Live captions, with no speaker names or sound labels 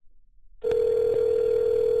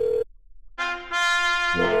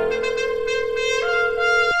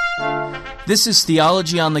This is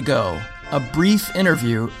Theology on the Go, a brief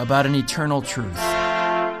interview about an eternal truth.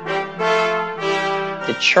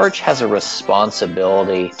 The church has a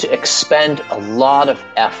responsibility to expend a lot of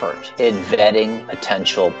effort in vetting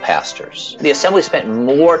potential pastors. The Assembly spent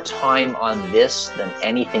more time on this than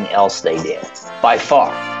anything else they did, by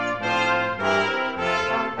far.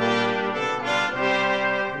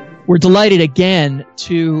 We're delighted again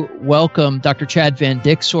to welcome Dr. Chad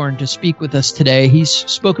VanDixhoorn to speak with us today. He's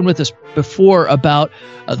spoken with us before about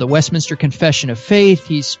the Westminster Confession of Faith.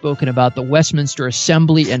 He's spoken about the Westminster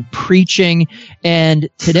Assembly and preaching. And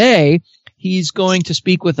today, he's going to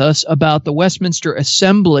speak with us about the Westminster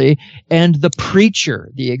Assembly and the preacher,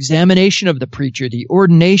 the examination of the preacher, the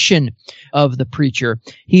ordination of the preacher.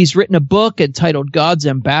 He's written a book entitled God's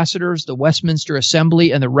Ambassadors, the Westminster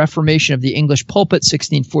Assembly and the Reformation of the English Pulpit,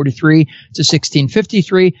 1643 to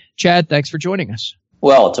 1653. Chad, thanks for joining us.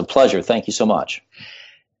 Well, it's a pleasure. Thank you so much.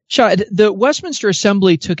 Chad, the Westminster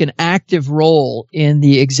Assembly took an active role in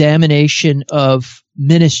the examination of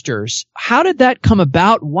ministers. How did that come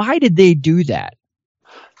about? Why did they do that?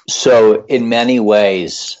 So, in many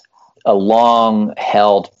ways, a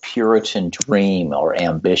long-held Puritan dream or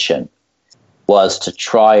ambition was to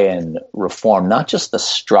try and reform not just the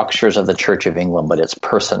structures of the Church of England, but its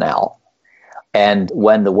personnel. And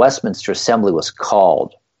when the Westminster Assembly was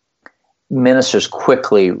called, ministers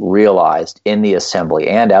quickly realized in the Assembly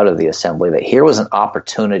and out of the Assembly that here was an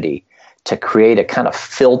opportunity to create a kind of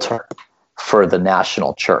filter for the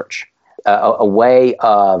national church, a way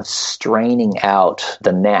of straining out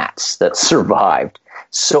the gnats that survived.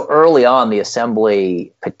 So early on, the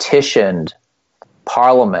Assembly petitioned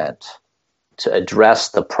Parliament to address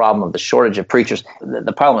the problem of the shortage of preachers.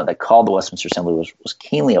 The Parliament that called the Westminster Assembly was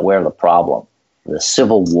keenly aware of the problem. The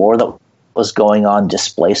Civil War that was going on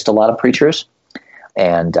displaced a lot of preachers,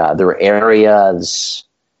 and there were areas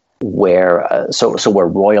where where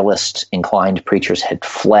royalist inclined preachers had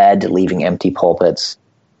fled, leaving empty pulpits.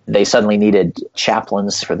 They suddenly needed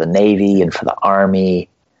chaplains for the Navy and for the Army.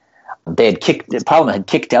 Parliament had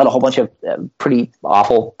kicked out a whole bunch of pretty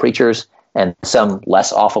awful preachers and some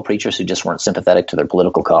less awful preachers who just weren't sympathetic to their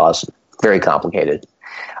political cause. Very complicated.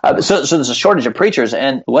 So there's a shortage of preachers,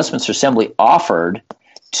 and the Westminster Assembly offered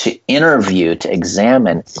to interview, to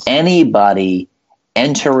examine anybody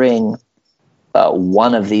entering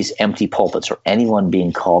one of these empty pulpits or anyone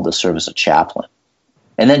being called to serve as a chaplain.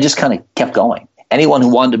 And then just kind of kept going. Anyone who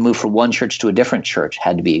wanted to move from one church to a different church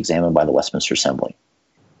had to be examined by the Westminster Assembly.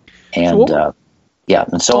 And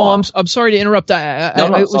and so on. I'm sorry to interrupt. I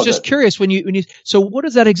was just curious when you. So what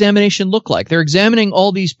does that examination look like? They're examining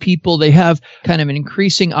all these people. They have kind of an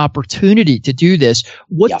increasing opportunity to do this.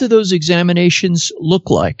 What do those examinations look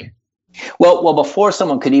like? Well, before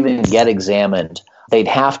someone could even get examined, they'd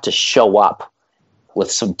have to show up with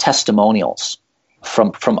some testimonials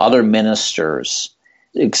from other ministers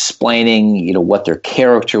explaining, what their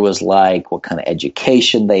character was like, what kind of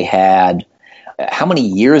education they had, how many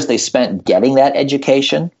years they spent getting that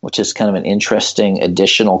education, which is kind of an interesting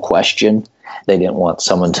additional question. They didn't want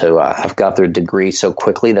someone to have got their degree so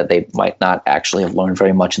quickly that they might not actually have learned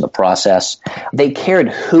very much in the process. They cared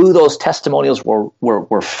who those testimonials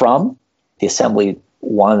were from. The Assembly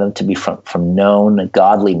wanted them to be from known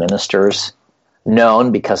godly ministers,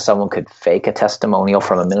 known because someone could fake a testimonial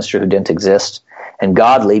from a minister who didn't exist, and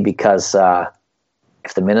godly because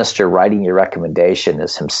if the minister writing your recommendation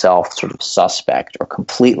is himself sort of suspect or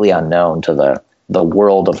completely unknown to the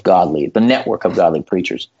world of the network of godly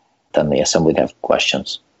preachers, then the Assembly would have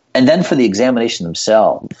questions. And then for the examination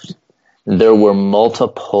themselves, there were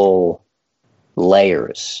multiple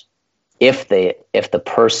layers. If the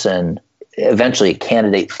person, eventually a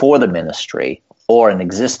candidate for the ministry or an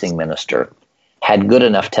existing minister, had good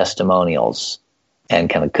enough testimonials and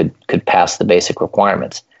kind of could pass the basic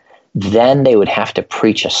requirements, then they would have to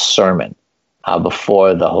preach a sermon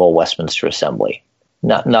before the whole Westminster Assembly.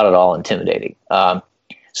 Not at all intimidating.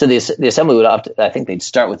 So the Assembly would I think they'd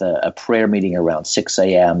start with a prayer meeting around 6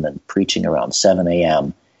 a.m. and preaching around 7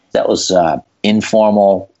 a.m. That was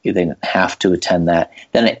informal. They didn't have to attend that.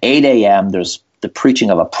 Then at 8 a.m. there's the preaching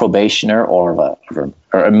of a probationer or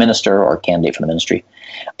a minister or a candidate for the ministry.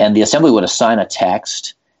 And the Assembly would assign a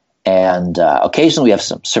text, and occasionally we have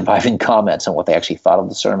some surviving comments on what they actually thought of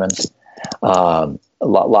the sermons.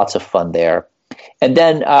 Lots of fun there. And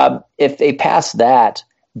then if they passed that,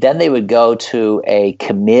 then they would go to a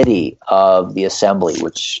committee of the Assembly,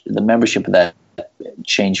 which the membership of that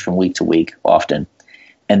changed from week to week often.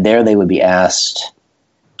 And there they would be asked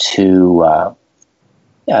to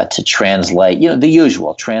translate, the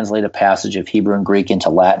usual, translate a passage of Hebrew and Greek into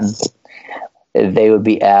Latin, They would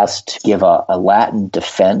be asked to give a Latin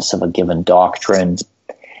defense of a given doctrine.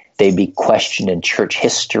 They'd be questioned in church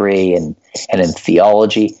history and in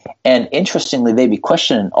theology. And interestingly, they'd be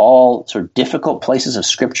questioned in all sort of difficult places of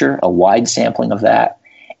Scripture, a wide sampling of that.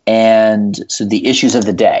 And so the issues of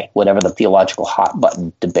the day, whatever the theological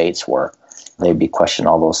hot-button debates were, they'd be questioned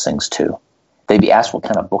all those things too. They'd be asked what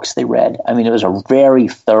kind of books they read. I mean, it was a very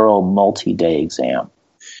thorough multi-day exam.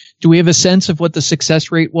 Do we have a sense of what the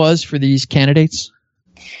success rate was for these candidates?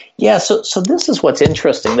 Yeah, so this is what's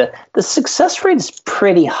interesting. The success rate is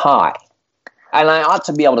pretty high. And I ought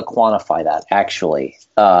to be able to quantify that, actually,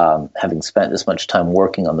 having spent this much time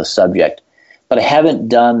working on the subject. But I haven't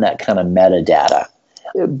done that kind of metadata.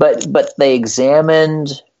 But they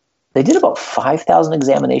did about 5,000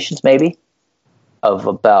 examinations, maybe, of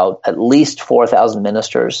about at least 4,000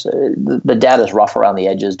 ministers. The data is rough around the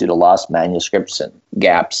edges due to lost manuscripts and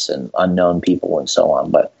gaps and unknown people and so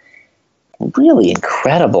on. But really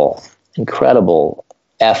incredible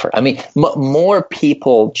effort. I mean, more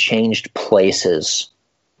people changed places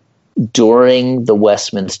during the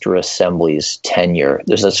Westminster Assembly's tenure.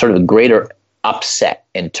 There's a sort of a greater upset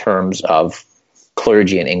in terms of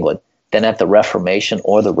clergy in England than at the Reformation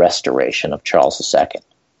or the Restoration of Charles II.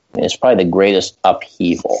 I mean, it's probably the greatest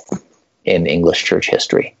upheaval in English church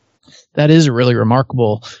history. That is a really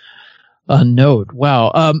remarkable note.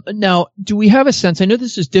 Wow. Now, do we have a sense? I know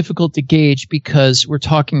this is difficult to gauge because we're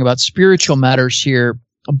talking about spiritual matters here,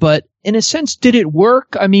 but in a sense, did it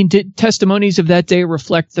work? I mean, did testimonies of that day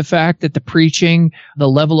reflect the fact that the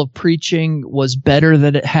level of preaching was better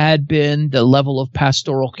than it had been, the level of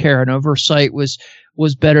pastoral care and oversight was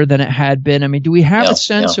better than it had been? I mean, do we have a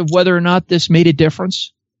sense of whether or not this made a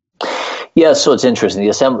difference? Yeah, so it's interesting.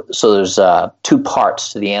 So there's two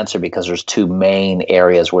parts to the answer because there's two main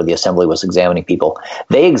areas where the Assembly was examining people.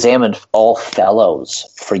 They examined all fellows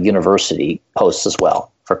for university posts as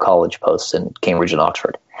well, for college posts in Cambridge and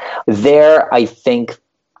Oxford. There, I think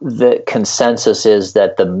the consensus is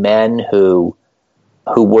that the men who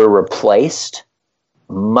were replaced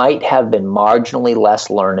might have been marginally less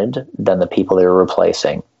learned than the people they were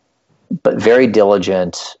replacing, but very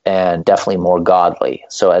diligent and definitely more godly.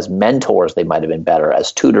 So as mentors, they might have been better.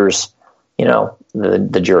 As tutors,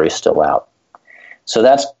 the jury's still out. So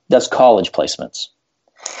that's college placements.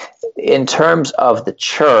 In terms of the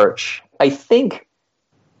church, I think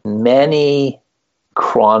many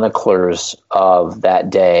chroniclers of that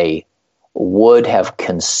day would have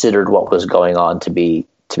considered what was going on to be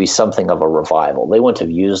something of a revival. They wouldn't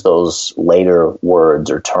have used those later words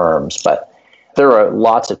or terms, but there are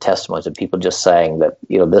lots of testimonies of people just saying that,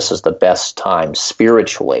 this is the best time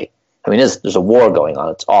spiritually. I mean, there's a war going on.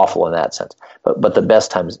 It's awful in that sense, but the best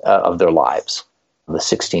times of their lives, the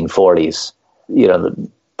 1640s, the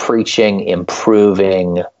preaching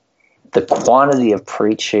improving, the quantity of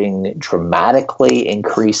preaching dramatically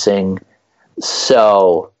increasing.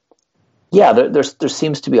 So, yeah, there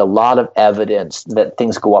seems to be a lot of evidence that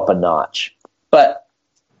things go up a notch. But,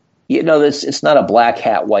 it's not a black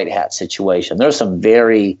hat, white hat situation. There's some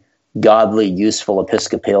very godly, useful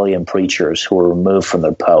Episcopalian preachers who were removed from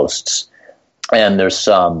their posts. And there's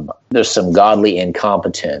some godly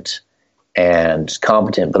incompetent and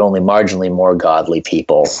competent, but only marginally more godly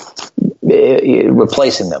people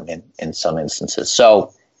replacing them in some instances.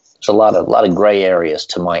 So there's a lot of gray areas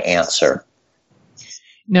to my answer.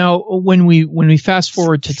 Now, when we fast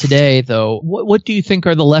forward to today, though, what do you think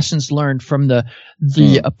are the lessons learned from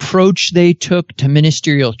the approach they took to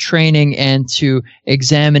ministerial training and to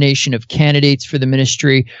examination of candidates for the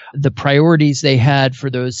ministry, the priorities they had for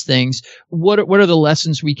those things? What are the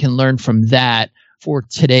lessons we can learn from that for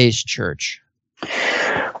today's church?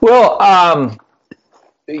 Well,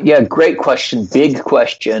 yeah, great question, big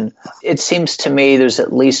question. It seems to me there's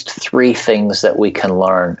at least three things that we can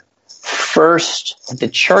learn. First, the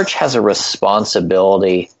church has a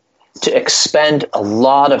responsibility to expend a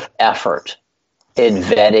lot of effort in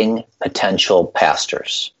vetting potential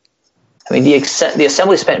pastors. I mean, the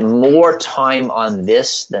Assembly spent more time on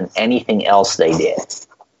this than anything else they did,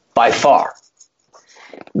 by far.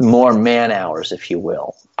 More man hours, if you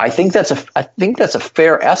will. I think that's a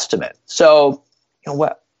fair estimate. So,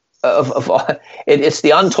 it's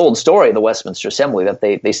the untold story of the Westminster Assembly that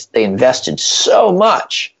they invested so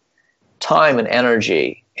much time and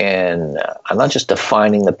energy in not just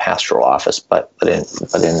defining the pastoral office, but in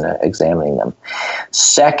examining them.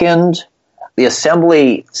 Second, the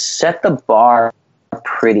Assembly set the bar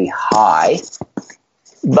pretty high,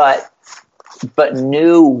 but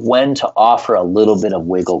knew when to offer a little bit of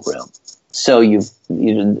wiggle room. So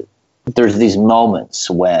there's these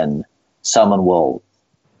moments when someone will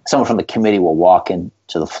someone from the committee will walk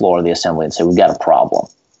into the floor of the assembly and say, we've got a problem.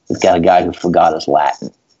 We've got a guy who forgot his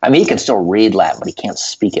Latin. I mean, he can still read Latin, but he can't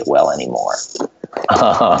speak it well anymore.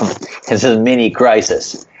 It's a mini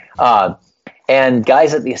crisis. And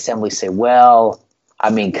guys at the assembly say, well, I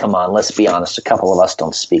mean, come on, let's be honest. A couple of us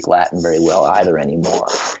don't speak Latin very well either anymore.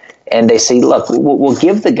 And they say, look, we'll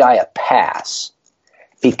give the guy a pass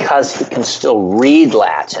because he can still read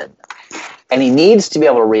Latin. And he needs to be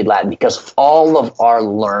able to read Latin because all of our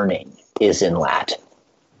learning is in Latin.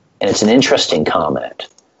 And it's an interesting comment.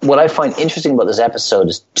 What I find interesting about this episode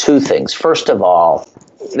is two things. First of all,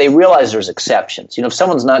 they realize there's exceptions. You know, if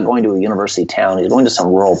someone's not going to a university town, he's going to some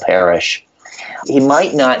rural parish, he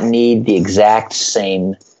might not need the exact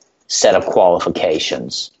same set of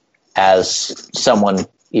qualifications as someone,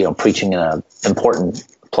 you know, preaching in an important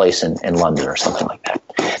place in London or something like that.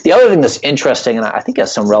 The other thing that's interesting, and I think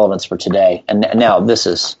has some relevance for today, and now this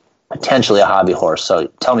is potentially a hobby horse, so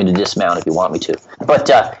tell me to dismount if you want me to, but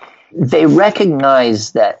they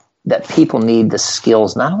recognize that people need the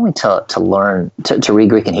skills not only to learn, to read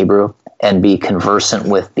Greek and Hebrew and be conversant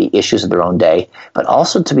with the issues of their own day, but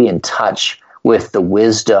also to be in touch with the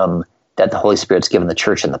wisdom that the Holy Spirit's given the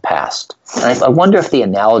church in the past. And I wonder if the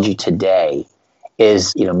analogy today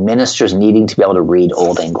is, you know, ministers needing to be able to read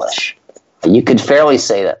Old English. You could fairly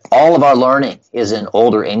say that all of our learning is in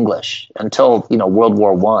older English. Until, you know, World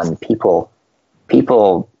War I, people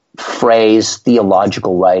phrase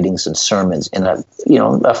theological writings and sermons in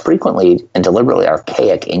a frequently and deliberately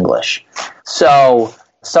archaic English. So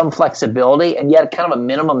some flexibility and yet kind of a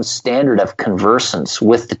minimum standard of conversance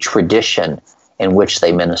with the tradition in which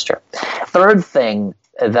they minister. Third thing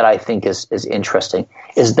that I think is interesting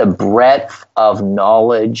is the breadth of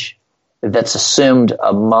knowledge that's assumed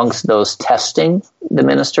amongst those testing the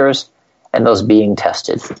ministers and those being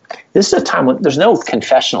tested. This is a time when there's no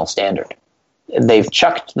confessional standard. They've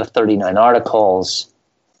chucked the 39 articles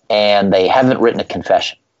and they haven't written a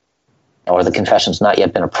confession, or the confession's not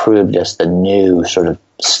yet been approved as the new sort of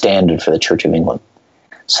standard for the Church of England.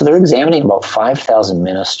 So they're examining about 5,000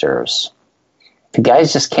 ministers. The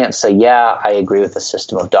guys just can't say, yeah, I agree with the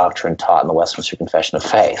system of doctrine taught in the Westminster Confession of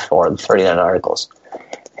Faith or the 39 articles.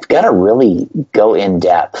 They've got to really go in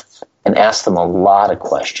depth and ask them a lot of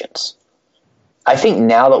questions. I think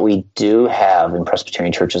now that we do have in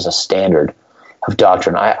Presbyterian churches a standard of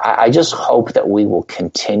doctrine, I just hope that we will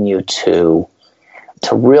continue to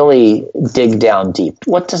really dig down deep.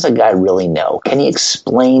 What does a guy really know? Can he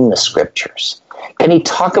explain the scriptures? Can he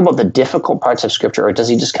talk about the difficult parts of scripture, or does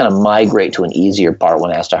he just kind of migrate to an easier part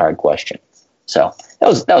when asked a hard question? So that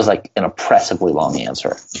was like an oppressively long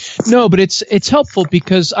answer. No, but it's helpful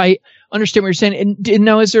because I understand what you're saying. And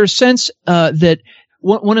now, is there a sense that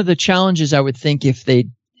one of the challenges I would think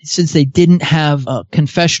since they didn't have a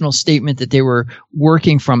confessional statement that they were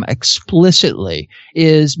working from explicitly,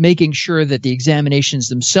 is making sure that the examinations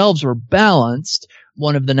themselves were balanced.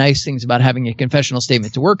 One of the nice things about having a confessional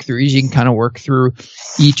statement to work through is you can kind of work through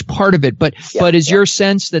each part of it. But is your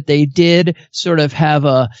sense that they did sort of have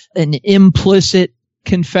an implicit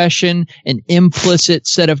confession, an implicit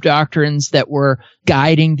set of doctrines that were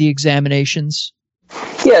guiding the examinations?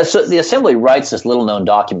 Yeah, so the Assembly writes this little-known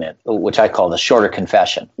document, which I call the Shorter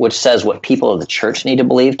Confession, which says what people of the church need to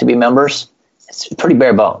believe to be members. It's pretty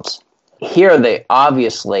bare bones. Here they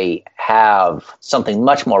obviously have something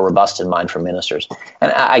much more robust in mind for ministers.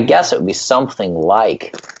 And I guess it would be something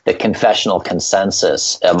like the confessional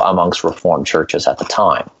consensus amongst Reformed churches at the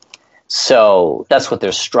time. So that's what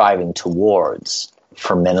they're striving towards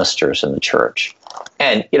for ministers in the church.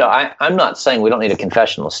 And, you know, I'm not saying we don't need a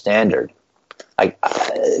confessional standard.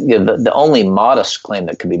 The only modest claim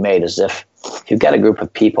that could be made is if you've got a group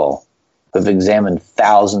of people who've examined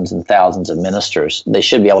thousands and thousands of ministers, they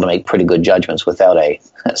should be able to make pretty good judgments without a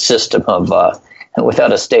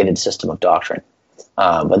stated system of doctrine.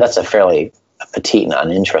 But that's a fairly petite and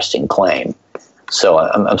uninteresting claim. So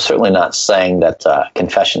I'm certainly not saying that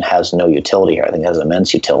confession has no utility here. I think it has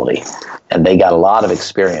immense utility, and they got a lot of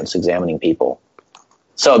experience examining people.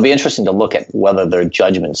 So it'd be interesting to look at whether their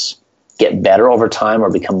judgments get better over time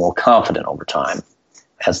or become more confident over time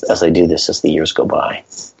as they do this as the years go by.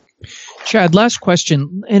 Chad, last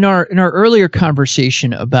question. In our earlier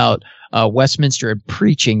conversation about Westminster and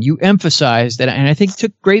preaching, you emphasized that, and I think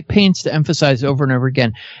took great pains to emphasize over and over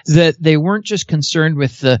again, that they weren't just concerned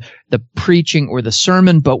with the preaching or the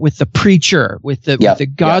sermon, but with the preacher, with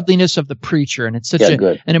the godliness of the preacher. And it's such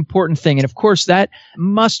an important thing. And of course, that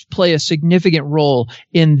must play a significant role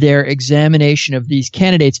in their examination of these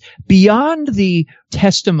candidates beyond the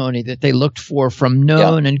testimony that they looked for from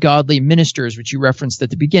known and godly ministers, which you referenced at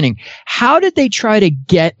the beginning. How did they try to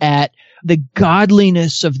get at the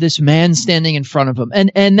godliness of this man standing in front of him.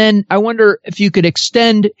 And then I wonder if you could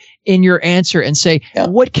extend in your answer and say,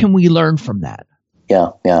 what can we learn from that?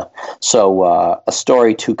 Yeah. So a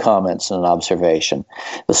story, 2 comments, and an observation.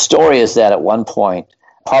 The story is that at one point,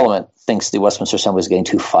 Parliament thinks the Westminster Assembly is getting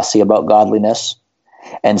too fussy about godliness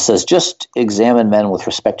and says, just examine men with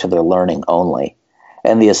respect to their learning only.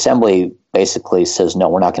 And the Assembly basically says, no,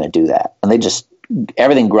 we're not going to do that. And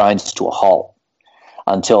everything grinds to a halt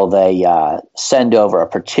until they send over a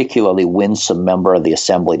particularly winsome member of the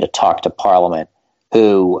Assembly to talk to Parliament,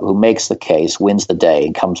 who makes the case, wins the day,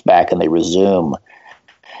 and comes back, and they resume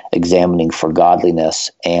examining for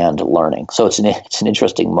godliness and learning. So it's an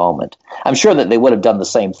interesting moment. I'm sure that they would have done the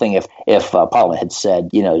same thing if Parliament had said,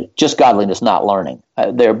 just godliness, not learning.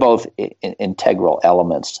 They're both integral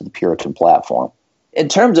elements to the Puritan platform. In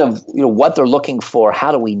terms of what they're looking for,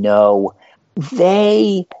 how do we know?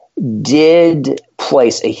 They did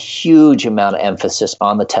place a huge amount of emphasis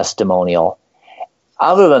on the testimonial.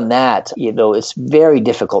 Other than that, it's very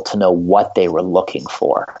difficult to know what they were looking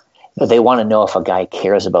for. But they want to know if a guy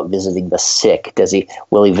cares about visiting the sick.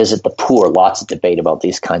 Will he visit the poor? Lots of debate about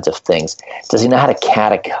these kinds of things. Does he know how to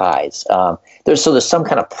catechize? There's some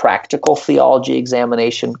kind of practical theology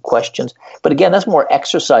examination questions. But again, that's more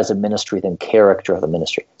exercise of ministry than character of the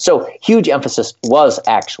ministry. So huge emphasis was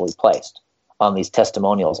actually placed on these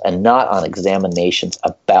testimonials and not on examinations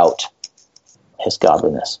about his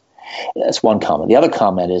godliness. That's one comment. The other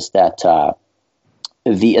comment is that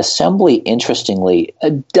the Assembly, interestingly,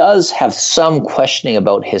 does have some questioning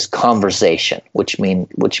about his conversation, which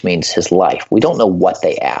means his life. We don't know what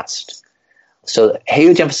they asked. So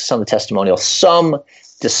huge emphasis on the testimonial, some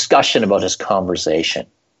discussion about his conversation.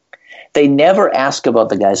 They never ask about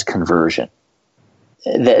the guy's conversion.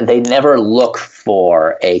 They never look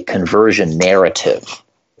for a conversion narrative.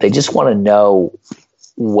 They just want to know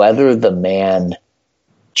whether the man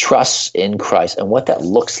trusts in Christ and what that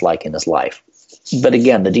looks like in his life. But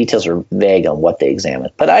again, the details are vague on what they examine.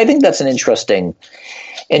 But I think that's an interesting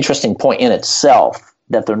point in itself,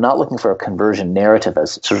 that they're not looking for a conversion narrative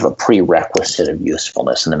as sort of a prerequisite of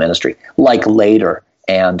usefulness in the ministry, like later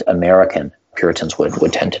and American Puritans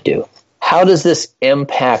would tend to do. How does this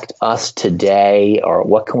impact us today, or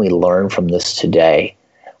what can we learn from this today?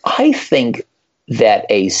 I think that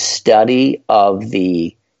a study of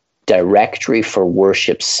the Directory for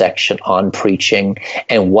Worship section on preaching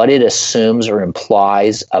and what it assumes or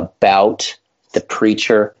implies about the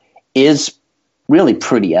preacher is really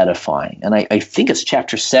pretty edifying. And I think it's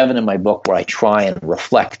chapter 7 in my book where I try and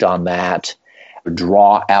reflect on that,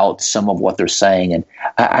 draw out some of what they're saying. And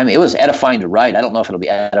I mean, it was edifying to write. I don't know if it'll be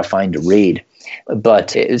edifying to read,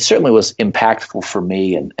 but it certainly was impactful for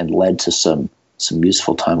me and led to some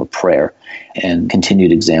useful time of prayer and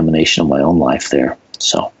continued examination of my own life there.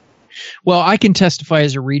 So. Well, I can testify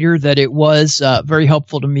as a reader that it was very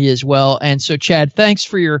helpful to me as well. And so, Chad, thanks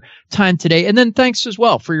for your time today. And then thanks as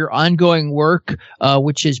well for your ongoing work,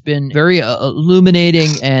 which has been very illuminating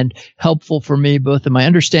and helpful for me, both in my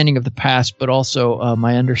understanding of the past, but also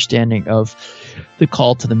my understanding of the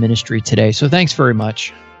call to the ministry today. So thanks very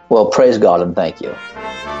much. Well, praise God and thank you.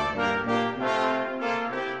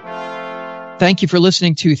 Thank you for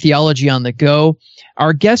listening to Theology on the Go.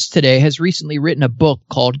 Our guest today has recently written a book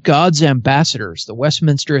called God's Ambassadors, the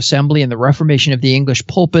Westminster Assembly and the Reformation of the English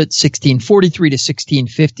Pulpit, 1643 to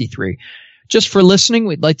 1653. Just for listening,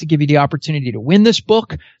 we'd like to give you the opportunity to win this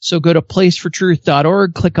book. So go to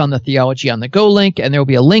placefortruth.org, click on the Theology on the Go link, and there will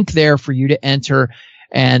be a link there for you to enter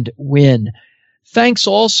and win. Thanks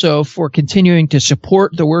also for continuing to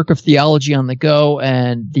support the work of Theology on the Go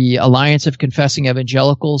and the Alliance of Confessing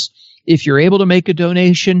Evangelicals. If you're able to make a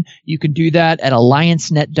donation, you can do that at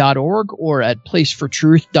alliancenet.org or at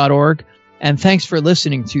placefortruth.org. And thanks for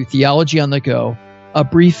listening to Theology on the Go, a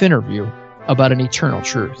brief interview about an eternal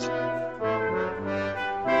truth.